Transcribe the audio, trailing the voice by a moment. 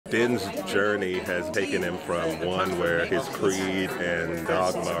Din's journey has taken him from one where his creed and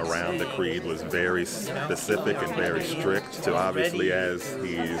dogma around the creed was very specific and very strict to obviously as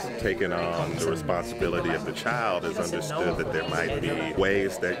he's taken on the responsibility of the child has understood that there might be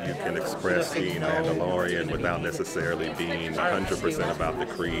ways that you can express being Mandalorian without necessarily being 100% about the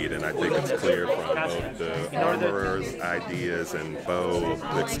creed. And I think it's clear from both the armorer's ideas and Bo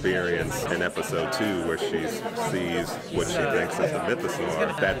experience in episode 2 where she sees what she thinks is the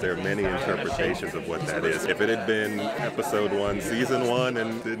mythosaur, that there are many interpretations of what that is. If it had been episode 1, season 1,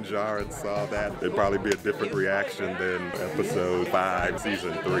 and Din Djarin saw that, it'd probably be a different reaction than episode 5,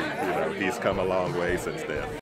 season 3. You know, he's come a long way since then.